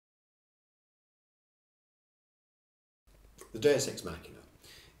The Deus Ex Machina.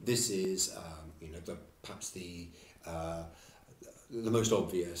 This is, perhaps the most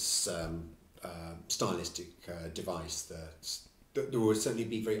obvious stylistic device that would certainly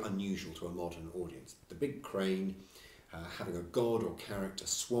be very unusual to a modern audience. The big crane, having a god or character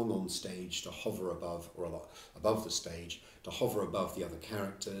swung on stage to hover above, or above the stage, to hover above the other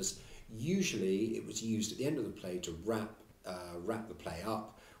characters. Usually it was used at the end of the play to wrap the play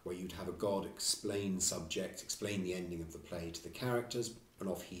up, where you'd have a god explain subject, explain the ending of the play to the characters, and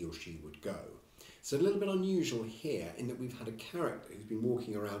off he or she would go. So a little bit unusual here in that we've had a character who's been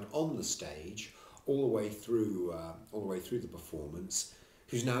walking around on the stage all the way through the performance,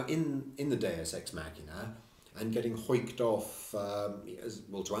 who's now in the Deus Ex Machina and getting hoiked off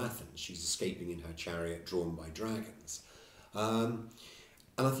to Athens. She's escaping in her chariot drawn by dragons.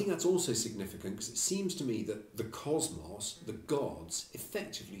 And I think that's also significant because it seems to me that the cosmos, the gods,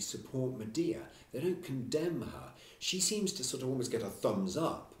 effectively support Medea. They don't condemn her. She seems to sort of almost get a thumbs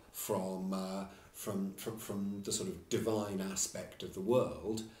up from the sort of divine aspect of the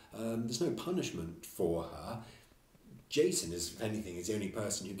world. There's no punishment for her. Jason, if anything, is the only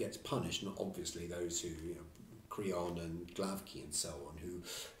person who gets punished, not obviously those who, Creon and Glavki and so on,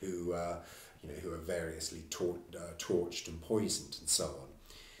 who are variously torched and poisoned and so on.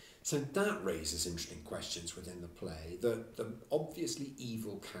 So that raises interesting questions within the play. The obviously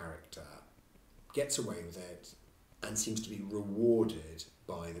evil character gets away with it and seems to be rewarded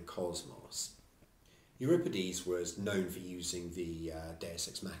by the cosmos. Euripides was known for using the Deus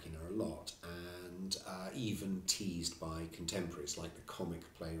Ex Machina a lot, and even teased by contemporaries like the comic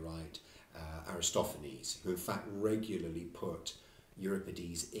playwright Aristophanes, who in fact regularly put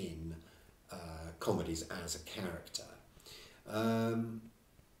Euripides in comedies as a character.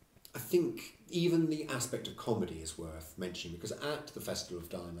 I think even the aspect of comedy is worth mentioning, because at the Festival of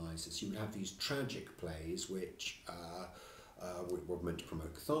Dionysus you would have these tragic plays which were meant to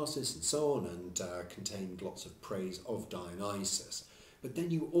promote catharsis and so on, and contained lots of praise of Dionysus. But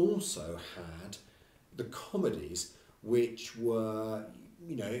then you also had the comedies which were,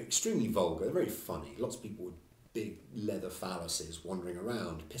 extremely vulgar. They're very funny. Lots of people with big leather phalluses wandering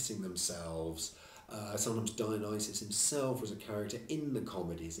around, pissing themselves. Sometimes Dionysus himself was a character in the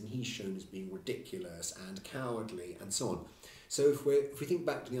comedies, and he's shown as being ridiculous and cowardly and so on. So if we think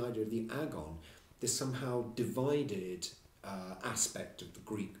back to the idea of the agon, this somehow divided aspect of the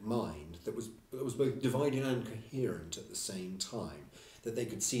Greek mind that was both divided and coherent at the same time, that they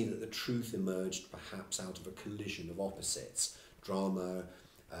could see that the truth emerged perhaps out of a collision of opposites,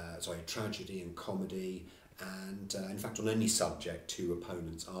 tragedy and comedy, and in fact on any subject, two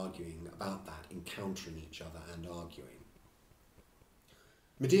opponents arguing about that, encountering each other and arguing.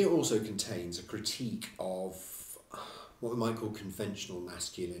 Medea also contains a critique of what we might call conventional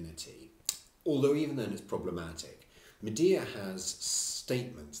masculinity, although even then it's problematic. Medea has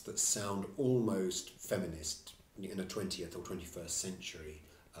statements that sound almost feminist in a 20th or 21st century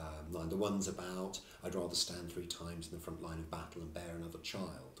line. The ones about, I'd rather stand 3 times in the front line of battle and bear another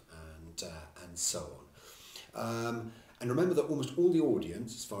child, and so on. And remember that almost all the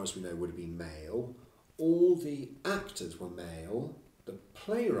audience, as far as we know, would have been male. All the actors were male. The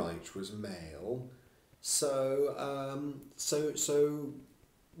playwright was male. So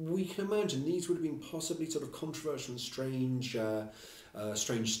we can imagine these would have been possibly sort of controversial and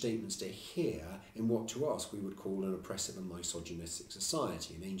strange statements to hear in what to us we would call an oppressive and misogynistic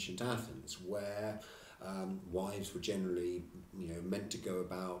society in ancient Athens, where wives were generally, meant to go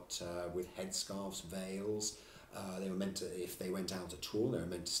about with headscarves, veils. They were meant to, if they went out at all, they were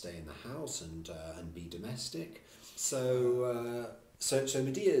meant to stay in the house and be domestic. So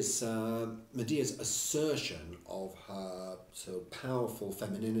Medea's assertion of her sort of powerful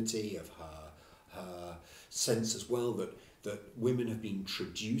femininity, of her sense as well that women have been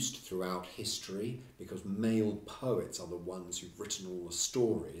traduced throughout history because male poets are the ones who've written all the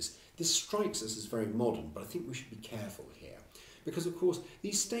stories. This strikes us as very modern, but I think we should be careful here, because of course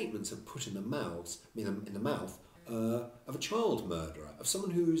these statements are put in the mouth of a child murderer, of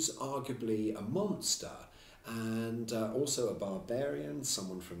someone who's arguably a monster, and also a barbarian,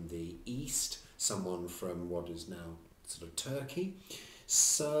 someone from the east, someone from what is now sort of Turkey.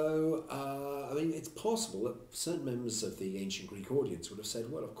 So, it's possible that certain members of the ancient Greek audience would have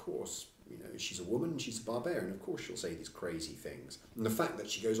said, well, of course, she's a woman, she's a barbarian, of course she'll say these crazy things. And the fact that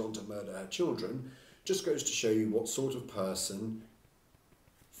she goes on to murder her children just goes to show you what sort of person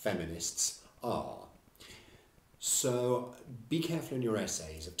feminists are. So be careful in your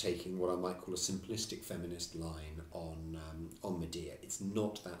essays of taking what I might call a simplistic feminist line on Medea. It's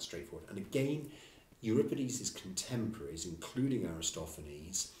not that straightforward. And again, Euripides' contemporaries, including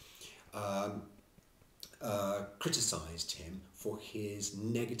Aristophanes, criticised him for his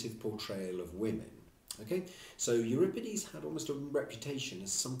negative portrayal of women. Okay, so Euripides had almost a reputation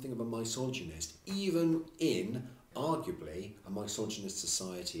as something of a misogynist, even in, arguably, a misogynist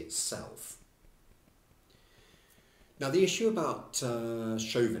society itself. Now, the issue about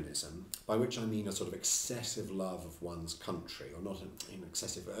chauvinism, by which I mean a sort of excessive love of one's country, or not in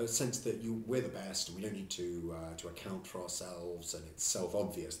excessive, a sense that we're the best and we don't need to account for ourselves, and it's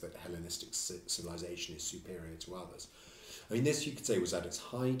self-obvious that Hellenistic civilization is superior to others. I mean, this, you could say, was at its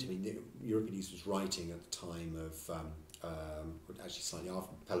height. I mean, Euripides was writing at the time of, actually slightly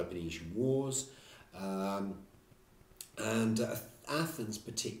after the Peloponnesian Wars, and Athens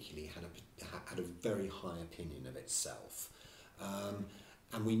particularly had a very high opinion of itself.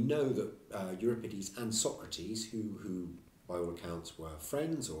 And we know that Euripides and Socrates, who by all accounts were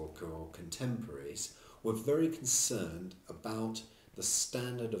friends or contemporaries, were very concerned about the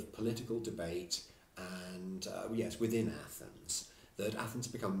standard of political debate and, yes, within Athens, that Athens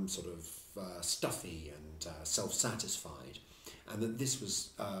had become sort of stuffy and self-satisfied, and that this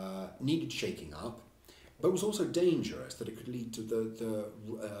was needed shaking up, but was also dangerous, that it could lead to the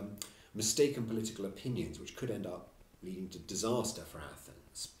mistaken political opinions, which could end up leading to disaster for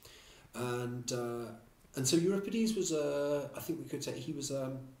Athens. And so Euripides was I think we could say he was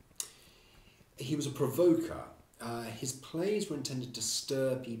a provoker. His plays were intended to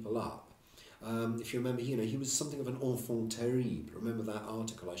stir people up. If you remember, he was something of an enfant terrible. Remember that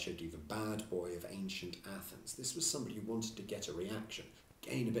article I showed you, the bad boy of ancient Athens? This was somebody who wanted to get a reaction.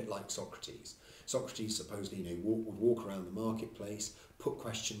 Again, a bit like Socrates. Socrates supposedly, would walk around the marketplace, put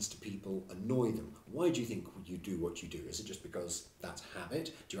questions to people, annoy them. Why do you think you do what you do? Is it just because that's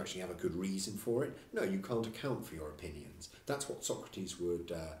habit? Do you actually have a good reason for it? No, you can't account for your opinions. That's what Socrates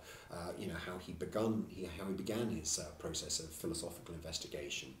would, how he began his process of philosophical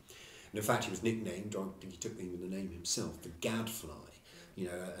investigation. And in fact, he was nicknamed, or I think he took even the name himself, the gadfly. An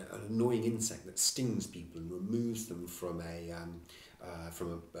annoying insect that stings people and removes them from a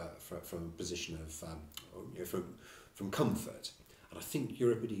position of from comfort. And I think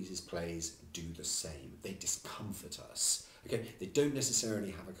Euripides' plays do the same. They discomfort us. Okay, they don't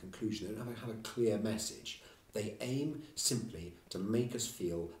necessarily have a conclusion. They don't have a clear message. They aim simply to make us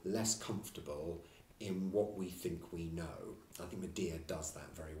feel less comfortable in what we think we know. I think Medea does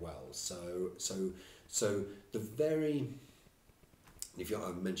that very well. So the very,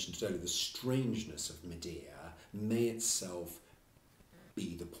 I mentioned earlier, the strangeness of Medea may itself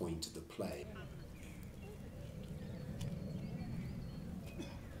be the point of the play.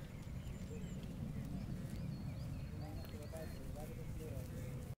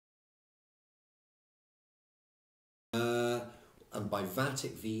 And by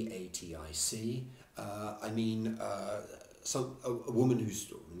vatic, V-A-T-I-C, I mean a woman who's,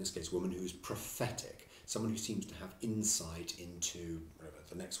 in this case, a woman who's prophetic, someone who seems to have insight into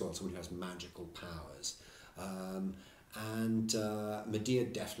the next world, someone who has magical powers. And Medea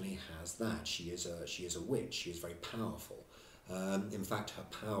definitely has that. She is a witch. She is very powerful. In fact, her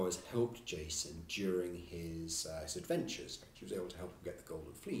powers helped Jason during his adventures. She was able to help him get the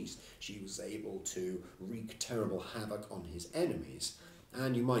Golden Fleece. She was able to wreak terrible havoc on his enemies.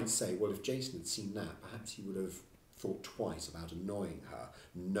 And you might say, well, if Jason had seen that, perhaps he would have thought twice about annoying her,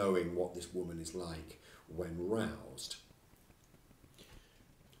 knowing what this woman is like when roused.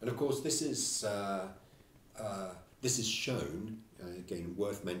 And of course, this is shown, again,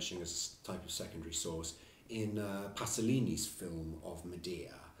 worth mentioning as a type of secondary source, in Pasolini's film of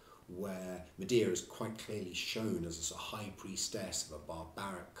Medea, where Medea is quite clearly shown as a high priestess of a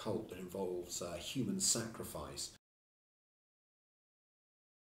barbaric cult that involves human sacrifice.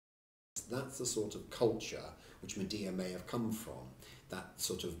 That's the sort of culture which Medea may have come from, that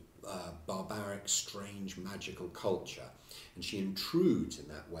sort of barbaric, strange, magical culture. And she intrudes in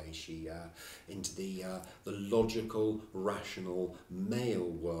that way into the logical, rational, male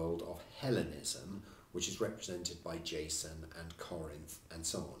world of Hellenism, which is represented by Jason and Corinth and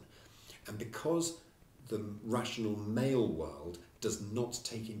so on. And because the rational male world does not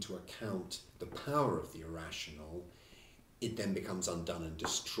take into account the power of the irrational, it then becomes undone and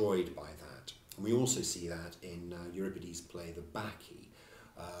destroyed by that. And we also see that in Euripides' play The Bacchae,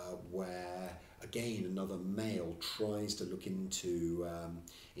 where again another male tries to look into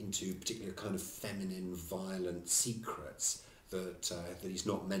particular kind of feminine, violent secrets that he's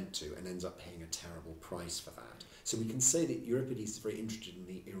not meant to, and ends up paying a terrible price for that. So we can say that Euripides is very interested in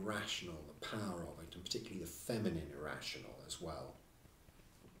the irrational, the power of it, and particularly the feminine irrational as well.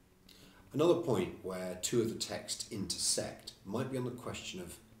 Another point where two of the texts intersect might be on the question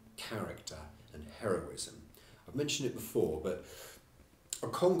of character and heroism. I've mentioned it before, but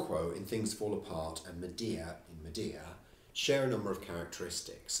Okonkwo in Things Fall Apart and Medea in Medea share a number of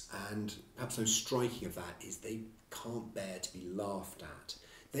characteristics, and perhaps most striking of that is they can't bear to be laughed at.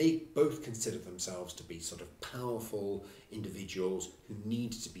 They both consider themselves to be sort of powerful individuals who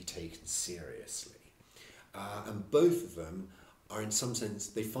need to be taken seriously. And both of them are, in some sense,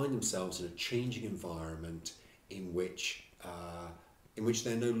 they find themselves in a changing environment in which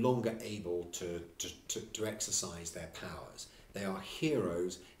they're no longer able to exercise their powers. They are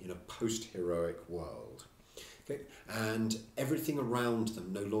heroes in a post-heroic world. Okay? And everything around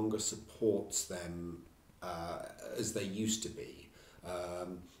them no longer supports them as they used to be.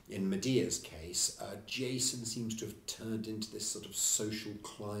 In Medea's case, Jason seems to have turned into this sort of social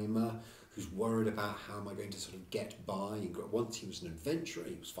climber who's worried about how am I going to sort of get by. Once he was an adventurer,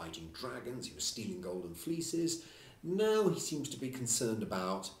 he was fighting dragons, he was stealing golden fleeces. Now he seems to be concerned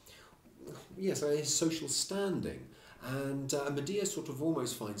about, his social standing. And Medea sort of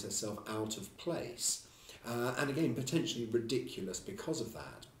almost finds herself out of place. And again, potentially ridiculous because of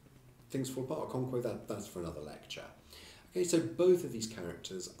that. Things Fall Apart, Okonkwo, that's for another lecture. Okay, so both of these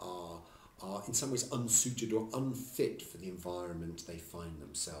characters are in some ways unsuited or unfit for the environment they find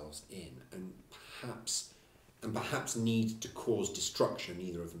themselves in, and perhaps need to cause destruction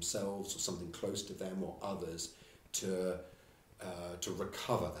either of themselves or something close to them or others to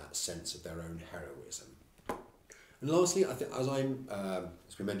recover that sense of their own heroism. And lastly, I think,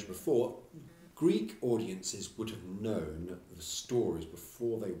 as we mentioned before, Greek audiences would have known the stories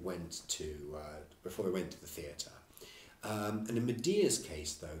before they went to the theatre. And in Medea's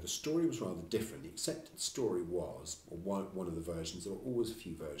case, though, the story was rather different. The accepted story was, or one of the versions, there were always a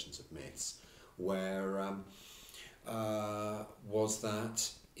few versions of myths, where was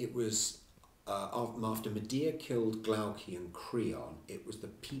that it was after Medea killed Glauce and Creon, it was the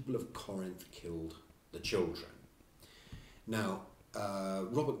people of Corinth killed the children. Now,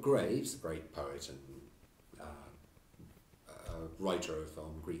 Robert Graves, the great poet and writer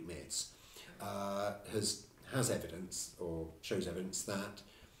of Greek myths, has evidence, or shows evidence, that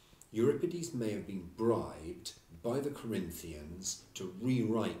Euripides may have been bribed by the Corinthians to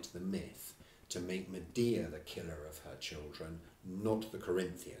rewrite the myth to make Medea the killer of her children, not the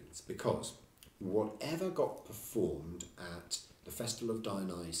Corinthians, because whatever got performed at the festival of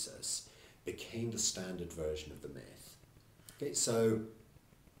Dionysus became the standard version of the myth. Okay, so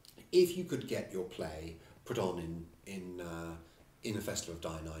if you could get your play put on in the festival of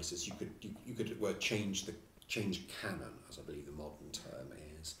Dionysus, you could change canon, as I believe the modern term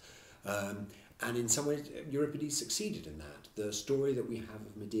is. And in some ways, Euripides succeeded in that. The story that we have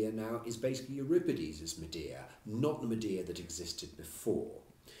of Medea now is basically Euripides' Medea, not the Medea that existed before.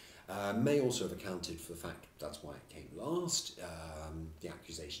 May also have accounted for the fact that's why it came last, the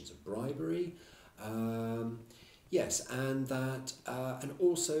accusations of bribery. Yes, and that, and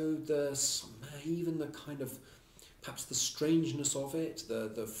also even the kind of, perhaps the strangeness of it,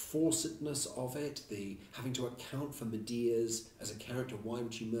 the forcedness of it, the having to account for Medea's, as a character, why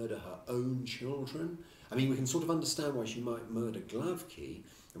would she murder her own children? I mean, we can sort of understand why she might murder Glauce,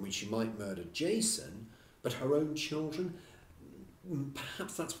 and when she might murder Jason, but her own children,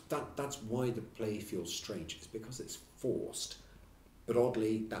 perhaps that's why the play feels strange. It's because it's forced. But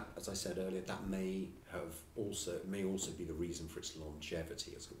oddly, that, as I said earlier, that may also be the reason for its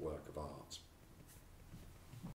longevity as a work of art.